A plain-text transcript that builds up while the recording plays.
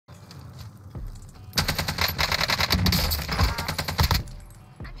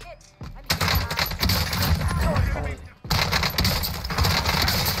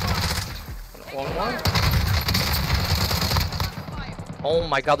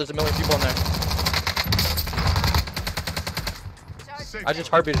my god, there's a million people in there. I just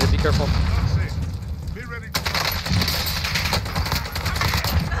heartbeated it, be careful. Be ready.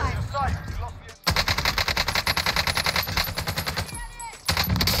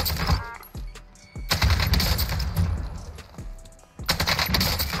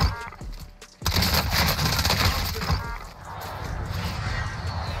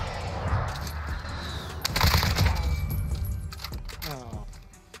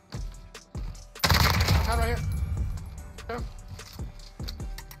 Right here. Yeah.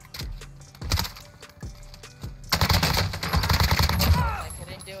 I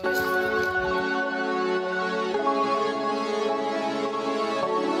couldn't do it.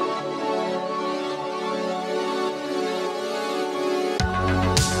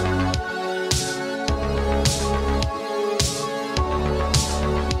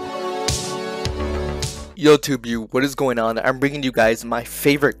 Yo TubeU, what is going on? I'm bringing you guys my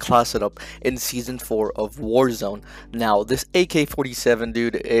favorite class setup in season 4 of Warzone. Now this AK47,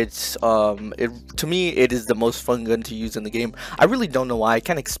 dude, it's to me it is the most fun gun to use in the game. I really don't know why, I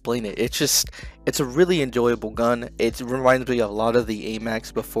can't explain it. It's a really enjoyable gun. It reminds me a lot of the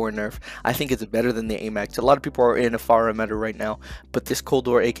AMAX before nerf. I think it's better than the AMAX. A lot of people are in a far meta right now, but this Cold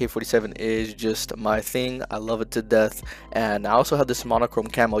War AK47 is just my thing. I love it to death. And I also have this monochrome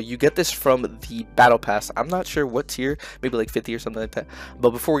camo. You get this from the battle pass. I'm not sure what tier, maybe like 50 or something like that. But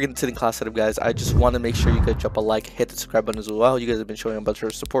before we get into the class setup, guys, I just want to make sure you guys drop a like, hit the subscribe button as well. You guys have been showing a bunch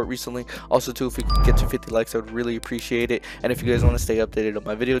of support recently. Also too, if we could get to 50 likes, I would really appreciate it. And if you guys want to stay updated on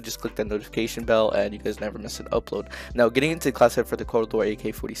my video, just click that notification bell and you guys never miss an upload. Now getting into the class setup for the Cold War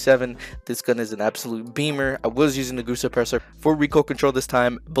AK47, this gun is an absolute beamer. I was using the goose suppressor for recoil control this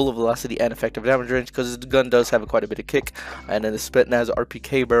time, bullet velocity and effective damage range, because the gun does have quite a bit of kick. And then the Suidbusiness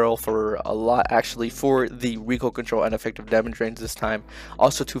RPK barrel for a lot, actually, for the recoil control and effective damage range this time.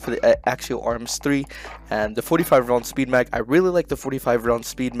 Also too for the axial arms 3 and the 45 round speed mag. I really like the 45 round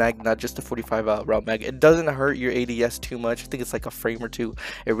speed mag, not just the 45 round mag. It doesn't hurt your ADS too much. I think it's like a frame or two.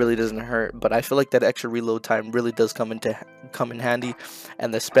 It really doesn't hurt, but I feel like that extra reload time really does come in handy.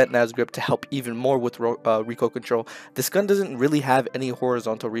 And the Suidbusiness grip to help even more with recoil control. This gun doesn't really have any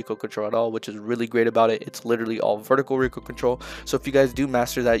horizontal recoil control at all, which is really great about it. It's literally all vertical recoil control. So if you guys do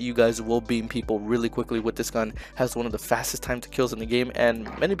master that, you guys will beam people really quickly with this gun. Has one of the fastest time to kills in the game, and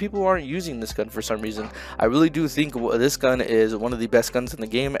many people aren't using this gun for some reason. I really do think this gun is one of the best guns in the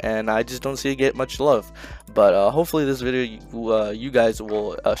game, and I just don't see it get much love. But hopefully this video you guys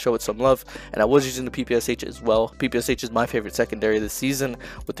will show it some love. And I was using the PPSH as well. PPSH is my favorite secondary this season,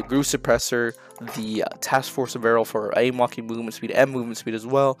 with the groove suppressor, the task force barrel for aim walking movement speed and movement speed as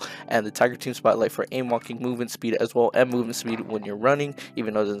well, and the Tiger Team spotlight for aim walking movement speed as well and movement speed when you're running,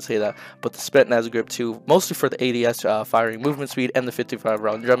 even though it doesn't say that. But the Suidbusiness grip too, mostly for the ADS firing movement speed, and the 55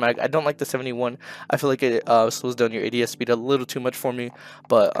 round drum mag. I don't like the 71. I feel like it slows down your ADS speed a little too much for me.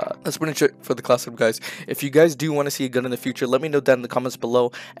 But that's pretty much it for the class up, guys. If you guys do want to see a gun in the future, let me know down in the comments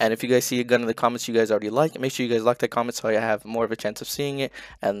below. And if you guys see a gun in the comments you guys already like, make sure you guys like that comment so I have more of a chance of seeing it.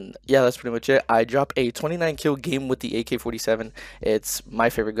 And yeah, that's pretty much it. I drop a 29 kill game with the AK47. It's my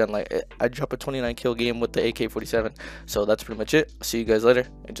favorite gun. Like, I drop a 29 kill game with the AK47. So that's pretty much it. See you guys later.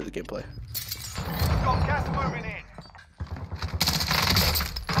 Enjoy the gameplay. Got gas moving in.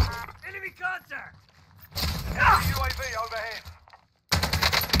 Enemy contact! UAV overhead.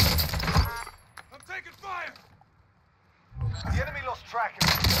 I'm taking fire! The enemy lost track of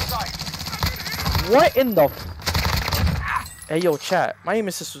the site. What in the Hey yo chat, my aim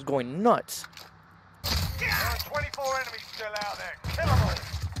assist was going nuts. There are 24 enemies still out there. Kill them all.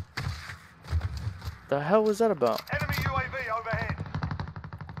 The hell was that about? Enemy UAV overhead.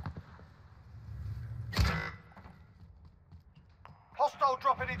 Hostile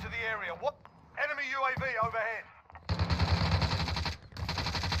dropping into the area. What? Enemy UAV overhead.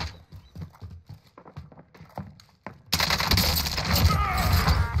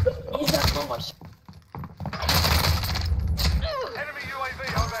 Enemy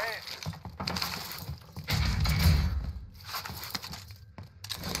UAV overhead.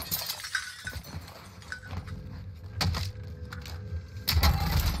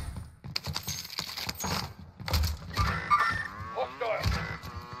 Hostile.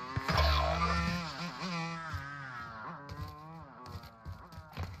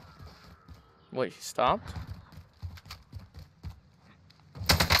 Wait, he stopped?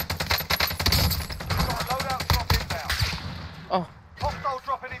 Got a loadout drop inbound. Oh. Hostile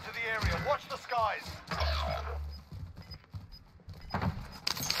dropping into the area. Watch the skies.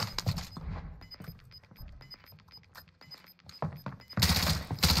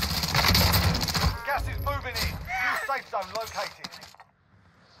 Gas is moving in. New safe zone located.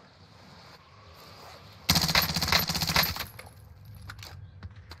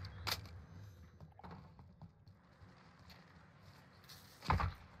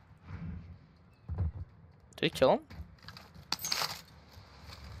 Did he kill him?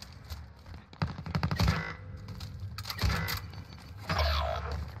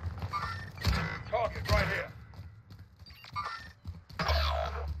 Target right here.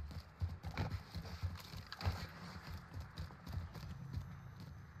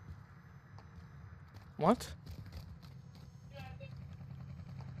 What?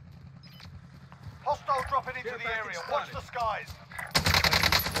 Hostile dropping into the area. Watch the skies.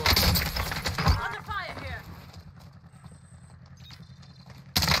 Under fire here.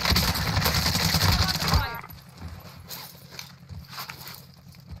 Under fire.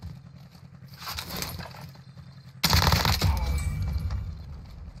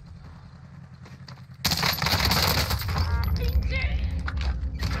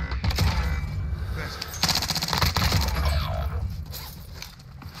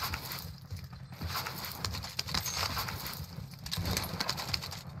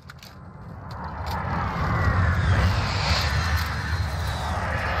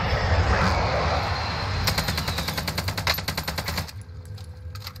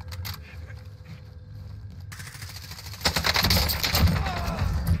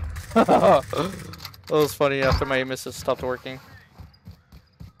 That was funny after my missiles stopped working.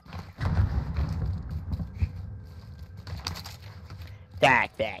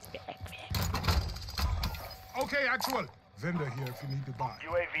 Back. Okay, actual. Vendor here if you need to buy.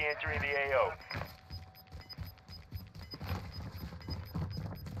 UAV entering the AO.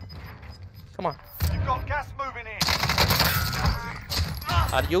 Come on. You've got gas moving in.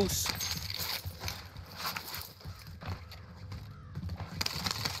 Adios.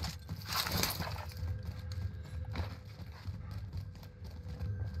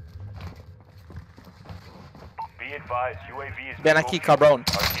 Be advised, UAV is Ven aquí, cabrón.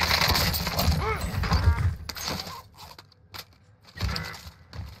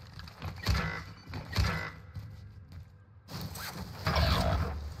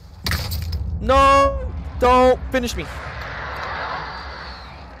 No! Don't finish me.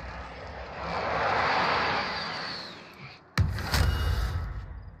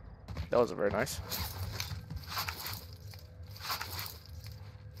 That was very nice.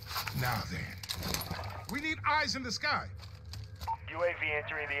 Now then. We need eyes in the sky. UAV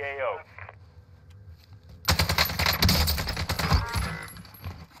entering the AO.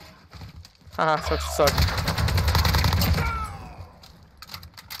 Haha, suck.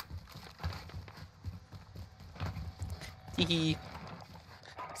 Hehe.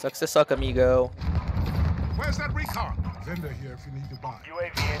 Sucks to suck, amigo. Where's that recon? Vendor here if you need to buy.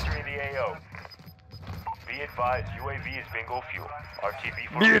 UAV entering the AO. Be advised, UAV is bingo fuel.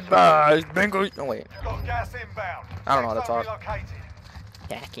 RTB for Be advised, bingo. Oh wait, You've got gas inbound. I don't know how to Safe zone talk. relocated.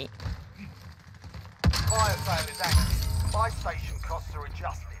 yeah, I can't. Fire sale is active. Buy station costs are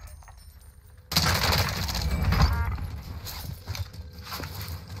adjusted.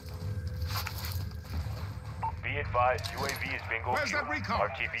 Be advised, UAV is bingo Where's fuel. that recon?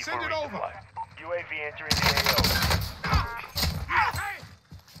 RTB Send for it over. resupply. UAV entering the AO.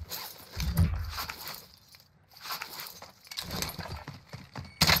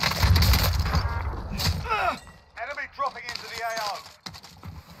 Enemy dropping into the AO.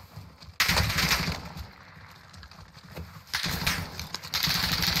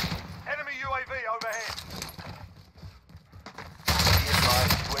 Enemy UAV overhead. Be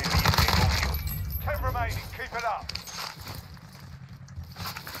advised, UAV is bingo fuel. 10 remaining, keep it up.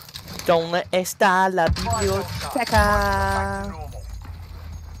 ¿Dónde está la Fire sale biblioteca? back to normal.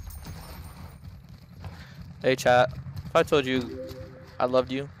 Hey chat, if I told you I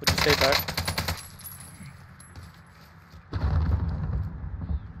loved you, would you say that?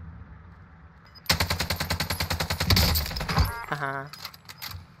 Haha.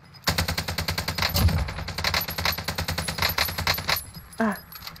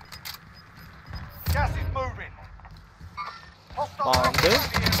 Gas is moving. Hostile Bomb dropping good? into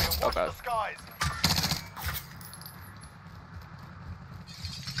the area. Watch Okay. the skies.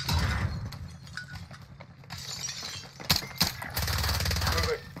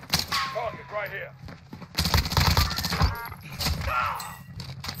 Moving. Target right here.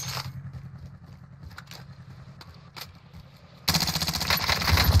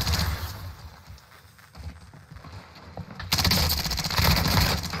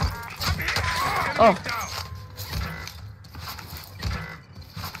 Oh.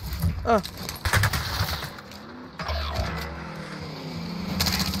 Down.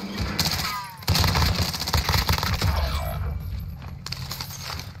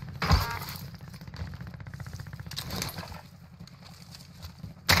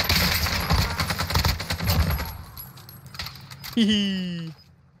 Hehe.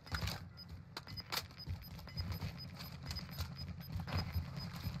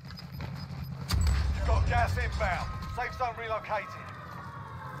 Gas inbound. Safe zone relocated.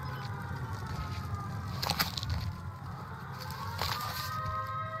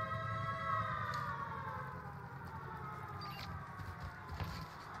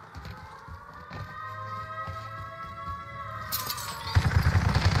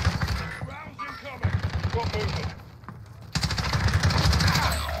 Rounds incoming. Got movement.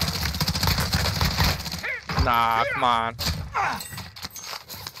 Nah, come on.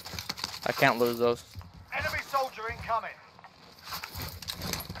 I can't lose those. Enemy soldier incoming.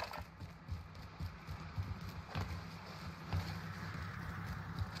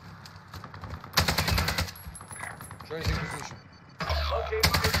 Changing position.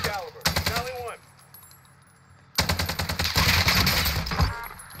 Located big caliber. Charlie 1.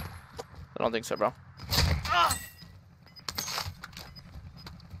 I don't think so, bro.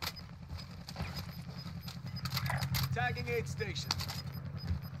 Tagging aid station.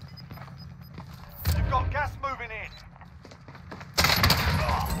 You've got gas moving in.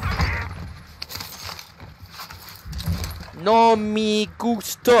 No me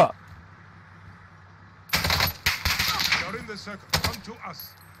gusta. You're in the circle. Come to us.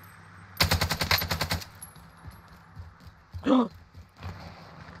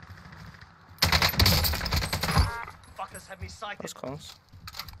 Fuckers have me sighted. That's close.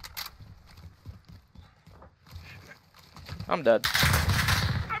 I'm dead.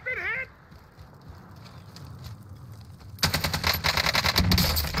 I've been hit.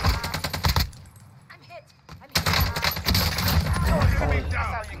 I'm hit. Enemy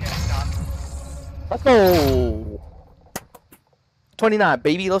down. That's how you get it done. Let's go. 29,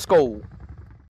 baby. Let's go.